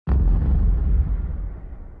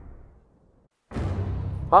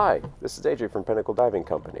Hi, this is AJ from Pinnacle Diving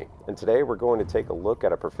Company, and today we're going to take a look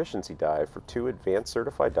at a proficiency dive for two advanced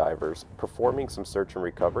certified divers performing some search and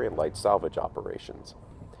recovery and light salvage operations.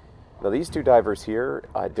 Now these two divers here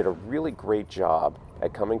did a really great job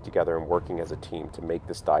at coming together and working as a team to make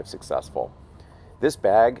this dive successful. This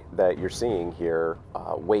bag that you're seeing here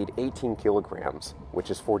weighed 18 kilograms, which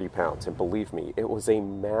is 40 pounds, and believe me, it was a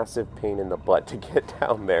massive pain in the butt to get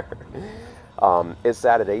down there. It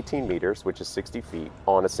sat at 18 meters, which is 60 feet,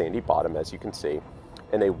 on a sandy bottom, as you can see,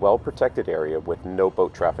 in a well-protected area with no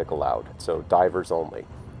boat traffic allowed, so divers only.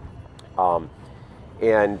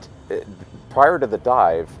 Prior to the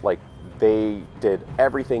dive, they did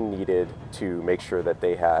everything needed to make sure that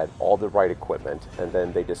they had all the right equipment, and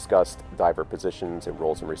then they discussed diver positions and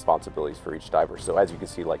roles and responsibilities for each diver. So as you can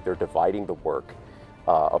see, they're dividing the work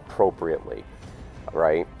appropriately,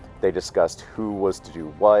 right? They discussed who was to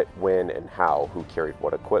do what, when, and how, who carried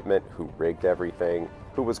what equipment, who rigged everything,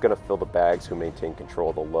 who was going to fill the bags, who maintained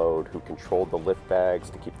control of the load, who controlled the lift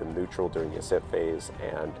bags to keep them neutral during the ascent phase,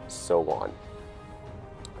 and so on.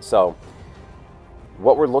 So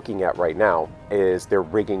what we're looking at right now is they're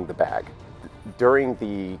rigging the bag. During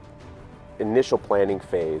the initial planning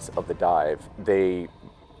phase of the dive, they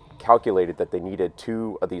calculated that they needed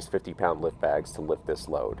 2 of these 50-pound lift bags to lift this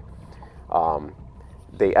load.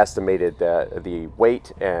 They estimated the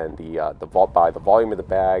weight and by the volume of the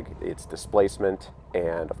bag, its displacement,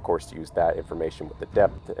 and of course used that information with the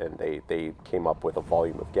depth, and they came up with a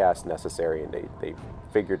volume of gas necessary, and they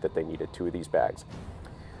figured that they needed 2 of these bags.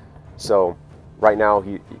 So right now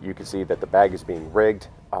you can see that the bag is being rigged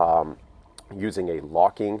using a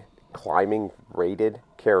locking, climbing rated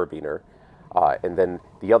carabiner, and then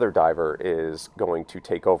the other diver is going to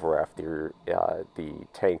take over after the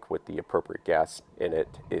tank with the appropriate gas in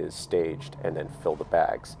it is staged, and then fill the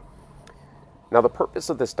bags. Now the purpose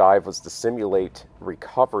of this dive was to simulate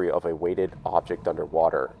recovery of a weighted object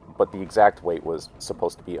underwater, but the exact weight was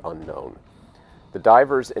supposed to be unknown. The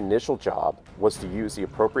diver's initial job was to use the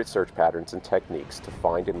appropriate search patterns and techniques to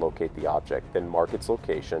find and locate the object, then mark its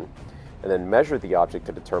location, and then measure the object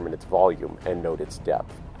to determine its volume and note its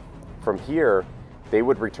depth. From here, they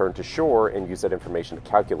would return to shore and use that information to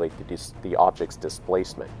calculate the object's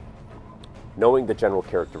displacement. Knowing the general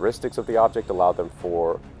characteristics of the object allowed them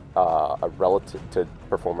to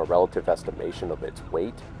perform a relative estimation of its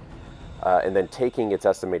weight. And then taking its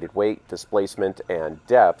estimated weight, displacement, and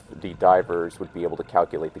depth, the divers would be able to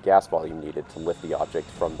calculate the gas volume needed to lift the object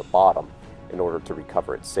from the bottom in order to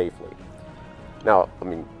recover it safely. Now,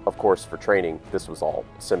 of course, for training, this was all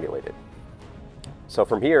simulated. So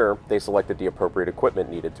from here, they selected the appropriate equipment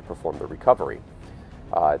needed to perform the recovery.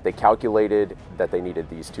 They calculated that they needed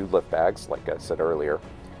these 2 lift bags, like I said earlier,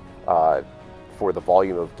 for the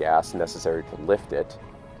volume of gas necessary to lift it,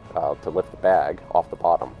 to lift the bag off the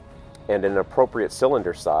bottom, and an appropriate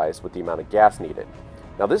cylinder size with the amount of gas needed.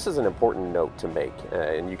 Now this is an important note to make,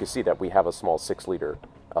 and you can see that we have a small 6-liter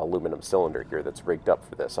aluminum cylinder here that's rigged up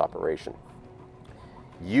for this operation.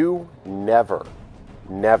 You never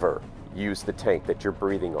use the tank that you're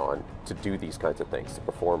breathing on to do these kinds of things, to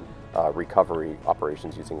perform recovery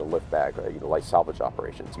operations using a lift bag, light salvage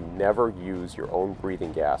operations. You never use your own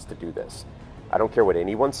breathing gas to do this. I don't care what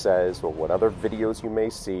anyone says or what other videos you may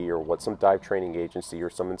see or what some dive training agency or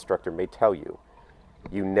some instructor may tell you.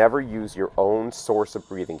 You never use your own source of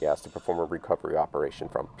breathing gas to perform a recovery operation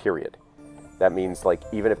from, period. That means,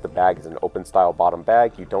 even if the bag is an open style bottom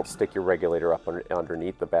bag, you don't stick your regulator up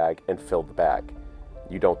underneath the bag and fill the bag.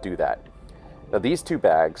 You don't do that. Now these 2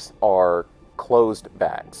 bags are closed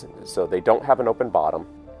bags, so they don't have an open bottom.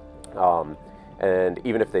 And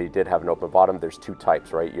even if they did have an open bottom, there's 2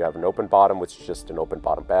 types, right? You have an open bottom, which is just an open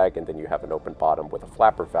bottom bag, and then you have an open bottom with a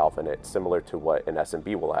flapper valve in it, similar to what an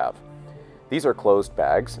S&B will have. These are closed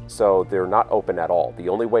bags, so they're not open at all. The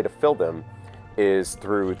only way to fill them is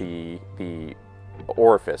through the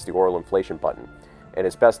orifice, the oral inflation button. And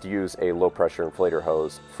it's best to use a low-pressure inflator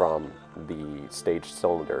hose from the staged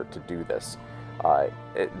cylinder to do this.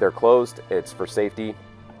 They're closed, it's for safety.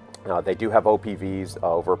 They do have OPVs,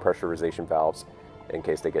 overpressurization valves, in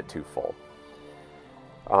case they get too full.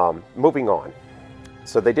 Moving on.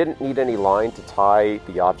 So they didn't need any line to tie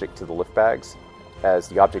the object to the lift bags, as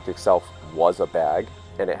the object itself was a bag,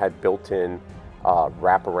 and it had built-in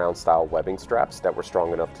wraparound style webbing straps that were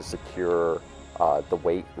strong enough to secure the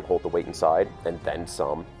weight and hold the weight inside, and then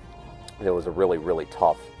some. And it was a really, really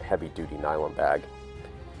tough, heavy-duty nylon bag.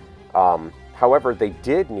 However, they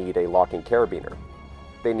did need a locking carabiner.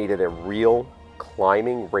 They needed a real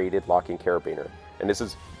climbing rated locking carabiner, and this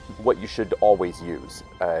is what you should always use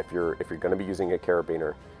if you're going to be using a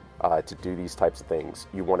carabiner. to do these types of things,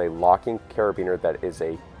 you want a locking carabiner that is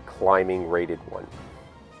a climbing rated one.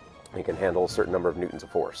 It can handle a certain number of newtons of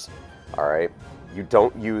force. All right. You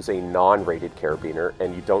don't use a non-rated carabiner,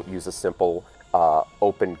 and you don't use a simple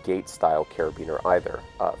open gate style carabiner either,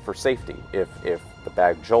 for safety. If the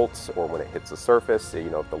bag jolts, or when it hits the surface, you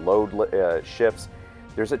know, if the load shifts,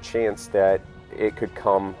 there's a chance that it could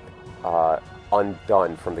come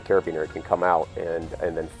undone from the carabiner. It can come out and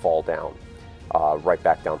then fall down, right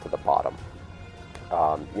back down to the bottom.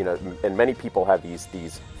 You know, and many people have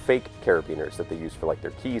these fake carabiners that they use for like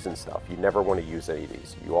their keys and stuff. You never want to use any of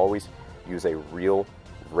these. You always use a real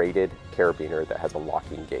rated carabiner that has a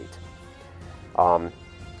locking gate. And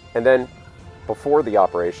then before the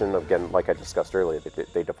operation, again, like I discussed earlier,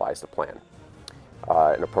 they devised a plan,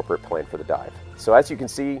 an appropriate plan for the dive. So as you can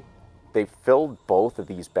see, they filled both of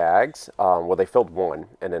these bags. Well, they filled one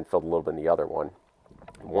and then filled a little bit in the other one.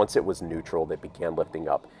 Once it was neutral, they began lifting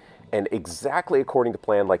up. And exactly according to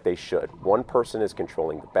plan, like they should. One person is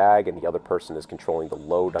controlling the bag and the other person is controlling the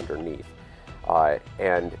load underneath.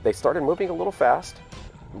 And they started moving a little fast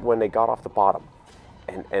when they got off the bottom.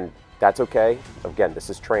 And that's okay. Again, this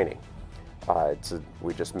is training.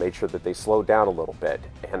 We just made sure that they slowed down a little bit.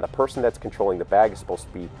 And the person that's controlling the bag is supposed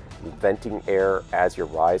to be venting air as you're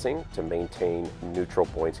rising to maintain neutral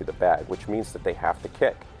buoyancy of the bag, which means that they have to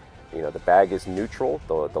kick. You know, the bag is neutral,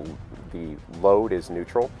 the load is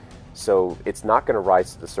neutral, so it's not going to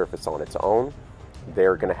rise to the surface on its own.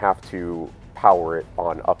 They're going to have to power it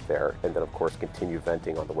on up there, and then of course continue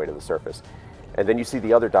venting on the way to the surface. And then you see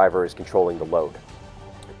the other diver is controlling the load.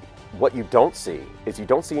 What you don't see is you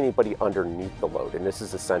don't see anybody underneath the load, and this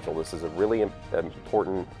is essential. This is a really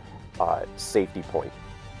important safety point.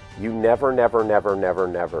 You never, never, never, never,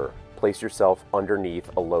 never place yourself underneath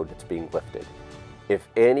a load that's being lifted. If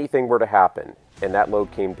anything were to happen and that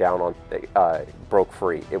load came down on, broke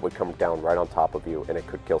free, it would come down right on top of you and it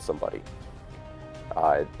could kill somebody.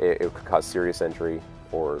 It could cause serious injury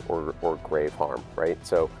or grave harm, right?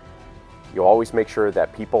 So you always make sure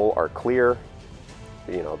that people are clear.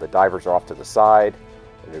 You know, the divers are off to the side,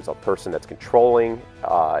 and there's a person that's controlling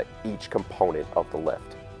each component of the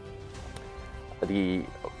lift. The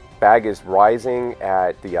bag is rising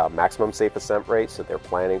at the maximum safe ascent rate, so they're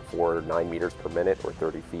planning for 9 meters per minute or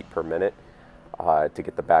 30 feet per minute to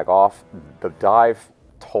get the bag off. The dive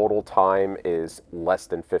total time is less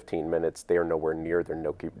than 15 minutes. They are nowhere near their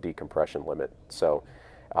no decompression limit, so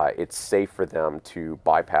it's safe for them to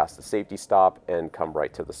bypass the safety stop and come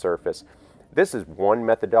right to the surface. This is one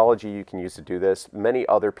methodology you can use to do this. Many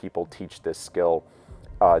other people teach this skill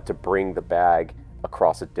to bring the bag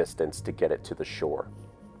across a distance to get it to the shore.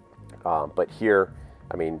 But here,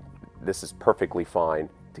 I mean, this is perfectly fine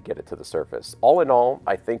to get it to the surface. All in all,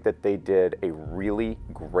 I think that they did a really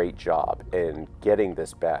great job in getting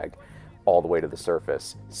this bag all the way to the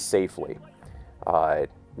surface safely.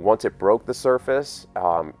 Once it broke the surface,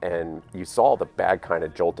 and you saw the bag kind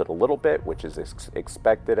of jolted a little bit, which is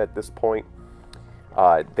expected at this point,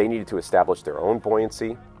 they needed to establish their own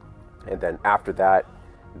buoyancy. And then after that,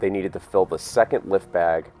 they needed to fill the second lift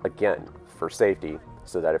bag again for safety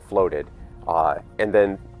so that it floated. And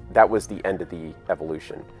then that was the end of the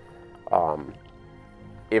evolution.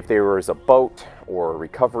 If there was a boat or a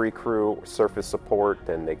recovery crew, surface support,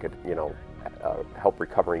 then they could, you know, help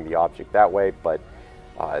recovering the object that way. But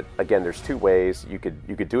again, there's two ways. You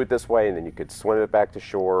could do it this way, and then you could swim it back to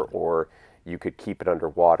shore, or you could keep it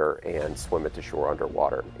underwater and swim it to shore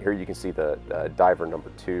underwater. Here you can see the diver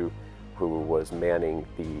number 2, who was manning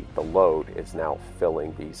the load, is now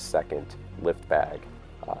filling the second lift bag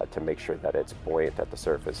to make sure that it's buoyant at the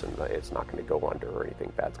surface and it's not going to go under or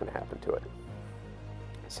anything bad's going to happen to it.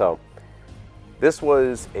 So this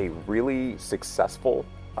was a really successful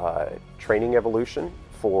training evolution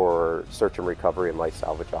for search and recovery and life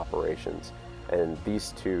salvage operations. And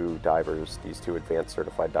these two divers, these two advanced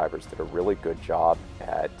certified divers, did a really good job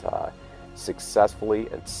at successfully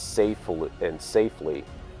and safely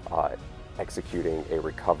executing a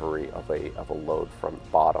recovery of a load from the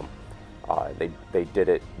bottom. They did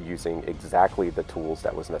it using exactly the tools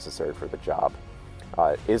that was necessary for the job.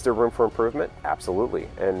 Is there room for improvement? Absolutely,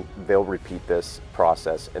 and they'll repeat this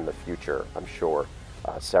process in the future, I'm sure,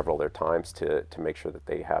 several other times to make sure that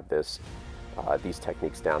they have these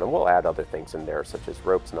techniques down. And we'll add other things in there, such as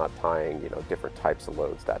ropes knot tying, you know, different types of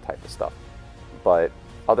loads, that type of stuff. But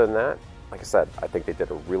other than that, like I said, I think they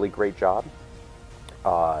did a really great job.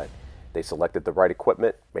 They selected the right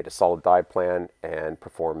equipment, made a solid dive plan, and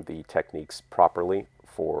performed the techniques properly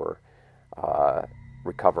for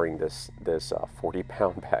recovering this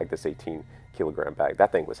 40-pound bag, this 18-kilogram bag.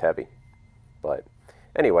 That thing was heavy. But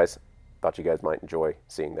anyways, thought you guys might enjoy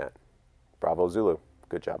seeing that. Bravo Zulu.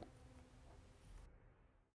 Good job.